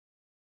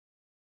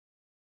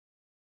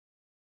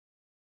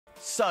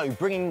So,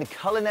 bringing the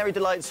culinary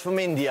delights from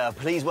India,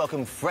 please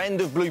welcome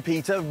friend of Blue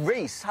Peter,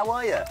 Reece. How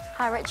are you?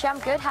 Hi, Richie. I'm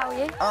good. How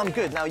are you? I'm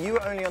good. Now, you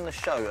were only on the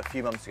show a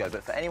few months ago,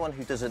 but for anyone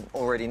who doesn't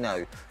already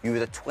know, you were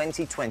the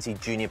 2020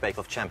 Junior Bake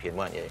Off champion,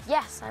 weren't you?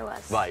 Yes, I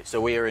was. Right, so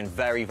we are in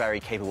very,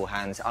 very capable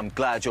hands. I'm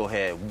glad you're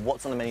here.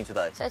 What's on the menu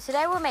today? So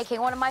today we're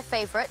making one of my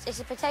favourites. It's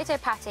a potato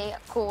patty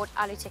called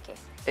Aloo Tikki.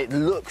 It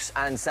looks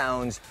and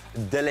sounds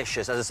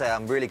delicious. As I say,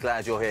 I'm really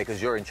glad you're here because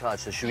you're in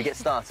charge. So should we get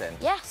started?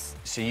 Yes.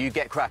 So you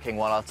get cracking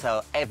while I'll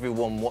tell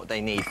everyone what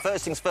they need.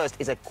 First things first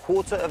is a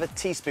 1/4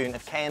 teaspoon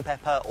of cayenne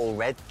pepper or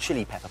red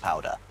chili pepper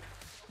powder.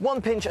 1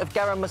 pinch of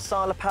garam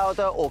masala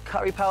powder or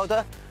curry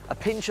powder. A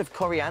pinch of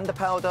coriander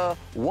powder.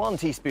 1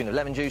 teaspoon of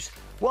lemon juice.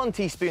 1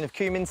 teaspoon of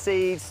cumin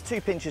seeds. 2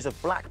 pinches of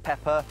black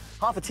pepper.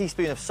 1/2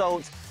 teaspoon of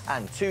salt.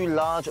 And 2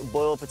 large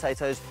boiled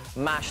potatoes,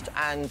 mashed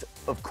and,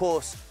 of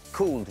course,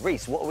 cooled.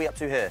 Reece, what are we up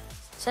to here?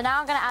 So now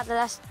I'm going to add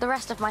the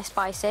rest of my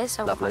spices.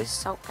 So I've got my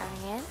salt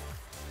going in.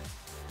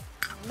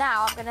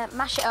 Now I'm going to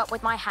mash it up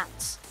with my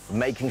hands.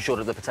 Making sure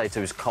that the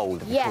potato is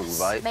cold and yes,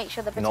 cool, right? Make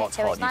sure the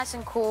potato is nice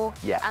and cool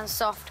yeah. and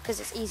soft because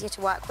it's easier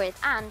to work with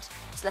and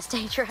it's less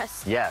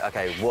dangerous. Yeah,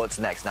 OK, what's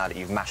next now that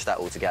you've mashed that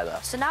all together?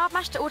 So now I've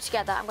mashed it all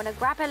together, I'm going to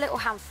grab a little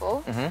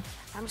handful.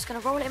 I'm just going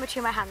to roll it in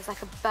between my hands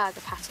like a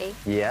burger patty.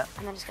 Yeah.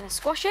 And then just going to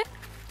squash it.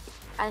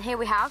 And here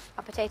we have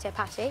a potato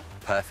patty.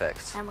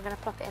 Perfect. And we're going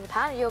to plop it in the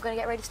pan and you're going to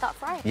get ready to start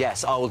frying.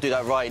 Yes, I will do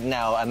that right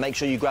now. And make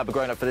sure you grab a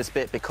grown-up for this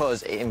bit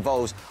because it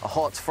involves a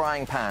hot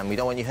frying pan. We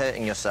don't want you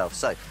hurting yourself.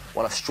 So,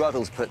 while I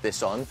struggle to put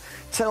this on,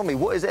 tell me,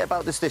 what is it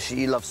about this dish that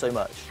you love so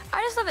much?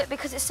 I just love it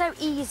because it's so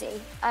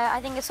easy. I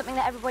think it's something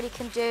that everybody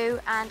can do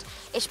and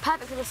it's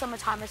perfect for the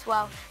summertime as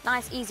well.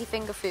 Nice, easy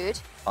finger food.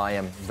 I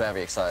am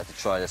very excited to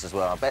try this as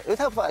well. I bet it would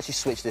help if I actually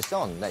switch this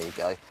on. There you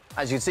go.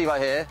 As you can see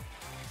right here,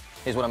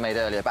 here's what I made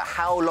earlier, but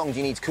how long do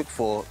you need to cook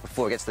for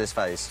before it gets to this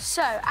phase?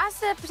 So, as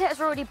the potatoes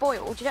are already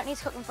boiled, you don't need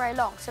to cook them very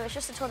long, so it's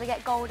just until they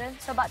get golden,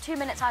 so about 2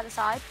 minutes either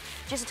side,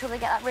 just until they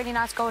get that really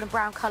nice golden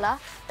brown colour,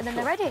 and then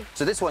they're ready.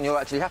 So this one you're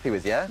actually happy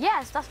with, yeah?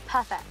 Yes, that's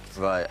perfect.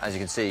 Right, as you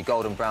can see,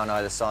 golden brown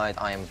either side.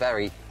 I am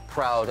very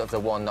proud of the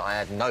one that I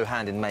had no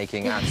hand in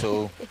making at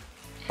all.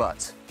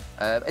 But,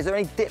 is there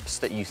any dips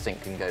that you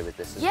think can go with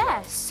this as well?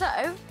 Yes,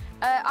 so...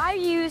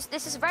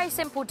 this is a very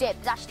simple dip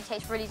that actually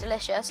tastes really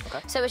delicious.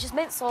 Okay. So it's just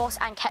mint sauce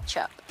and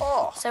ketchup.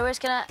 Oh! So we're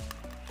just going to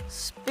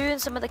spoon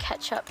some of the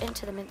ketchup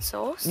into the mint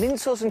sauce. Mint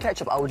sauce and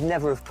ketchup I would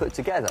never have put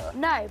together.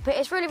 No, but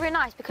it's really, really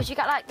nice because you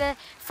get, like, the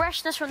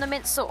freshness from the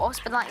mint sauce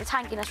but, like, the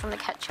tanginess from the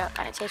ketchup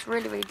and it tastes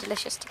really, really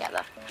delicious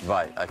together.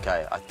 Right,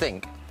 OK. I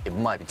think it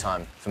might be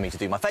time for me to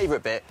do my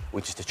favourite bit,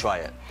 which is to try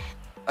it.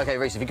 OK,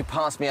 Reece, if you could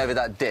pass me over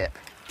that dip.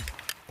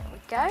 There we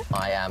go.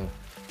 I am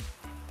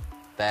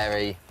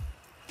very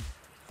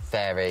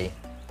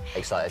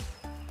excited.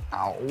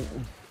 Ow.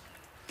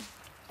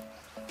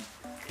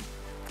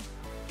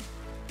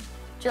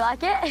 Do you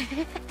like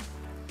it?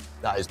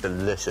 That is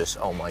delicious.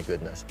 Oh, my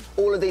goodness.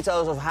 All the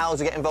details of how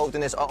to get involved in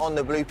this are on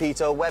the Blue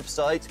Peter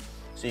website,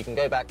 so you can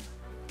go back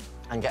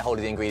and get hold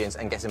of the ingredients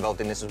and get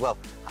involved in this as well.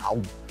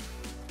 Ow.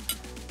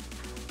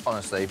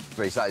 Honestly,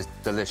 Reece, that is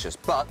delicious.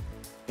 But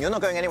you're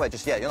not going anywhere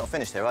just yet. You're not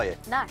finished here, are you?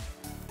 No.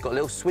 Got a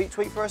little sweet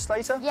treat for us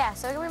later? Yeah,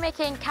 so we're going to be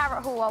making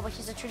Carrot Halwa, which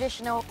is a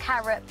traditional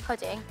carrot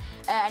pudding,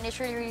 and it's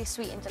really, really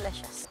sweet and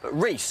delicious. But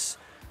Reece,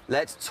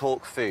 let's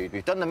talk food.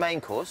 We've done the main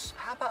course.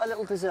 How about a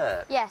little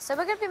dessert? Yeah, so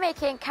we're going to be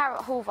making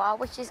Carrot Halwa,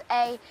 which is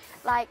a,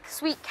 like,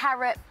 sweet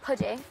carrot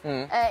pudding.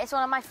 It's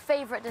one of my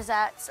favourite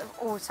desserts of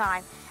all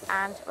time,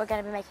 and we're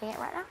going to be making it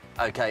right now.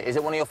 OK, is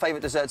it one of your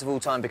favourite desserts of all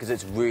time because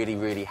it's really,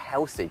 really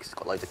healthy, because it's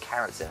got loads of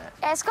carrots in it?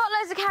 It's got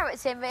loads of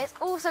carrots in, but it's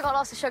also got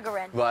lots of sugar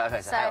in. Right,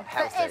 OK, so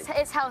healthy. But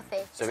it's healthy.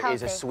 So it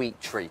is a sweet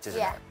treat, isn't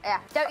it? Yeah,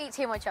 don't eat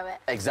too much of it.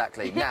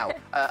 Exactly. Now,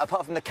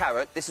 apart from the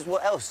carrot, this is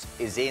what else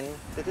is in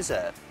the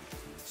dessert.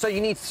 So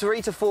you need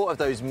 3 to 4 of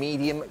those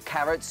medium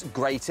carrots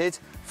grated,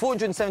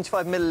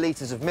 475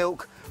 millilitres of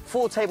milk,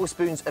 4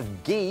 tablespoons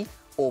of ghee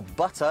or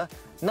butter,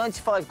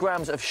 95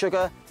 grams of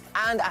sugar,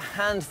 and a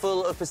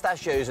handful of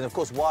pistachios. And, of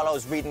course, while I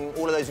was reading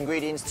all of those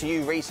ingredients to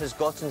you, Reece has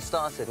gotten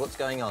started. What's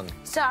going on?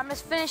 So I'm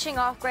just finishing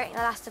off grating the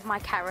last of my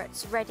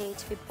carrots, ready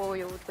to be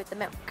boiled with the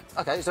milk.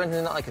 OK, is there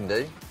anything that I can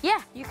do?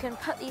 Yeah, you can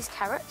put these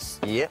carrots...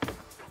 Yep.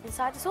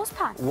 ...inside the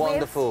saucepan.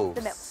 Wonderful. With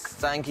the milk.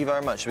 Thank you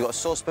very much. We've got a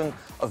saucepan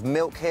of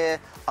milk here.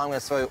 I'm going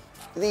to throw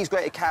these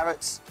grated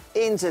carrots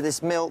into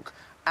this milk.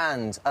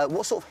 And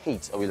what sort of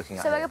heat are we looking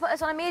at? So we're going to put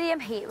this on a medium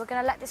heat. We're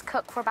going to let this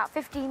cook for about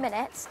 15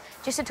 minutes,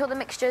 just until the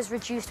mixture is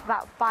reduced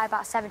by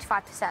about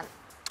 75%.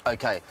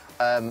 OK.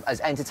 As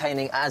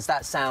entertaining as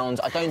that sounds,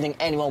 I don't think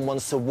anyone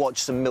wants to watch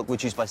some milk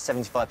reduced by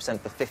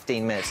 75% for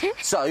 15 minutes.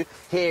 So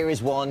here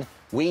is one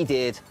we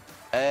did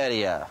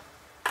earlier.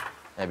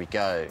 There we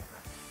go.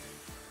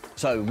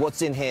 So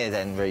what's in here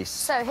then, Reece?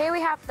 So here we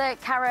have the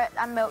carrot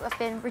and milk that's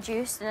been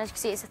reduced, and as you can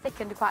see, it's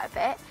thickened quite a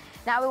bit.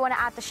 Now we want to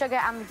add the sugar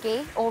and the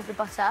ghee, or the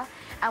butter,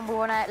 and we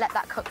want to let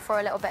that cook for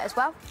a little bit as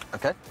well.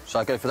 OK.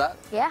 Shall I go for that?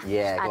 Yeah.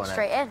 Yeah, go on. And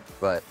straight in.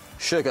 Right.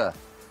 Sugar.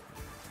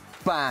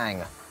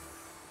 Bang.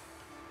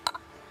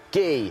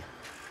 Ghee.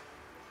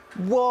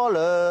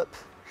 Wallop.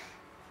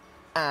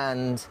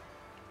 And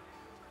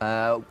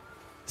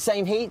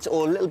Same heat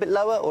or a little bit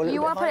lower or a little bit higher?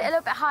 You want to put it a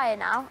little bit higher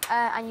now,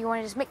 and you want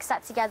to just mix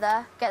that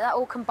together, get that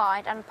all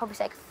combined, and probably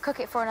say cook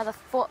it for another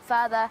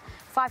further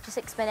 5 to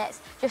 6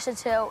 minutes, just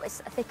until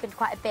it's thickened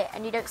quite a bit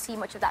and you don't see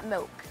much of that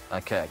milk.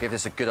 OK, give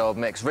this a good old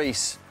mix.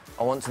 Reece,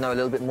 I want to know a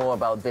little bit more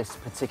about this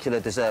particular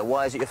dessert.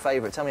 Why is it your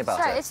favourite? Tell me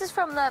about it. So, this is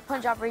from the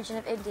Punjab region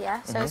of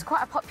India, so it's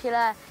quite a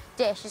popular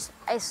dish.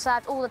 It's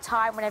served all the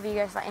time whenever you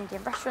go to like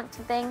Indian restaurants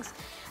and things.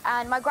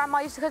 And my grandma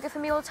used to cook it for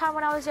me all the time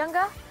when I was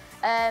younger.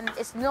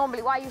 It's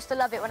normally, I used to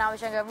love it when I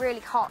was younger, really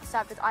hot,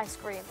 served with ice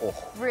cream. Oh.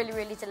 Really,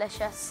 really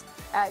delicious.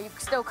 You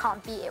still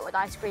can't beat it with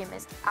ice cream.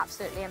 It's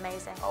absolutely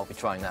amazing. I'll be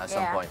trying that at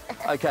some point.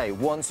 OK,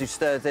 once you've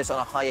stirred this on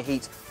a higher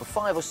heat for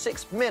 5 or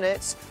 6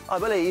 minutes, I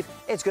believe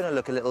it's going to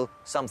look a little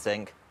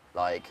something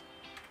like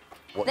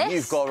what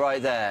you've got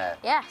right there.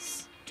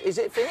 Yes. Is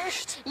it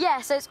finished? Yeah,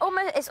 so it's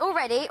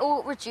already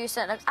all reduced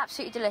and it looks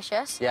absolutely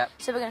delicious. Yeah.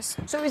 So we're going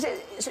to... So is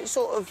it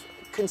sort of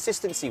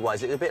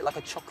consistency-wise, it's a bit like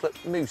a chocolate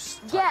mousse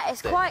type Yeah,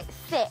 it's thing? Quite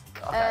thick.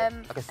 Okay.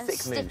 Like a thick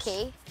and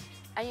sticky. Mousse.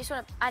 And you just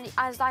want to, and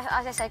as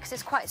I say, because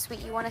it's quite sweet,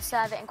 you want to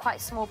serve it in quite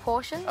small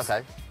portions.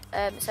 Okay.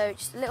 So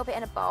just a little bit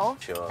in a bowl.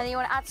 Sure. And then you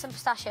want to add some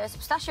pistachios.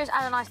 Pistachios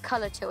add a nice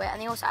colour to it, and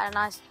they also add a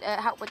nice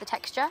help with the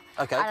texture.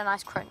 Okay. Add a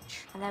nice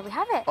crunch, and there we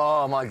have it.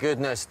 Oh my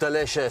goodness,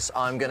 delicious!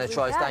 I'm going to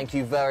try. Thank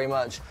you very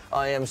much.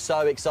 I am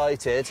so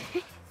excited.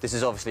 This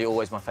is obviously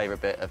always my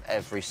favourite bit of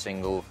every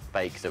single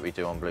bake that we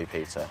do on Blue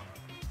Peter.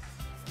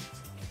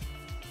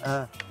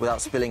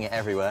 Without spilling it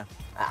everywhere.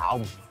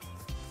 Ow.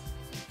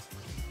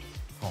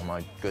 Oh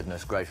my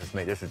goodness gracious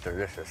me, this is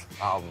delicious.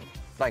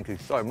 Thank you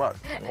so much.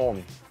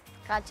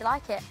 Glad you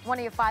like it. One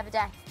of your 5 a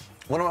day.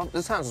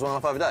 This sounds as one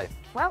of my 5 a day.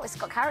 Well, it's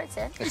got carrots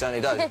in. It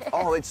certainly does.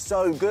 Oh, it's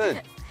so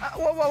good.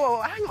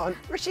 Whoa, hang on.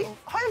 Richie,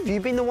 how have you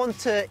been the one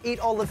to eat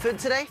all the food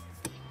today?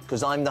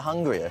 Because I'm the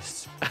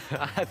hungriest.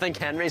 I think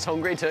Henry's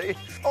hungry too.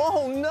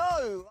 Oh,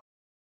 no!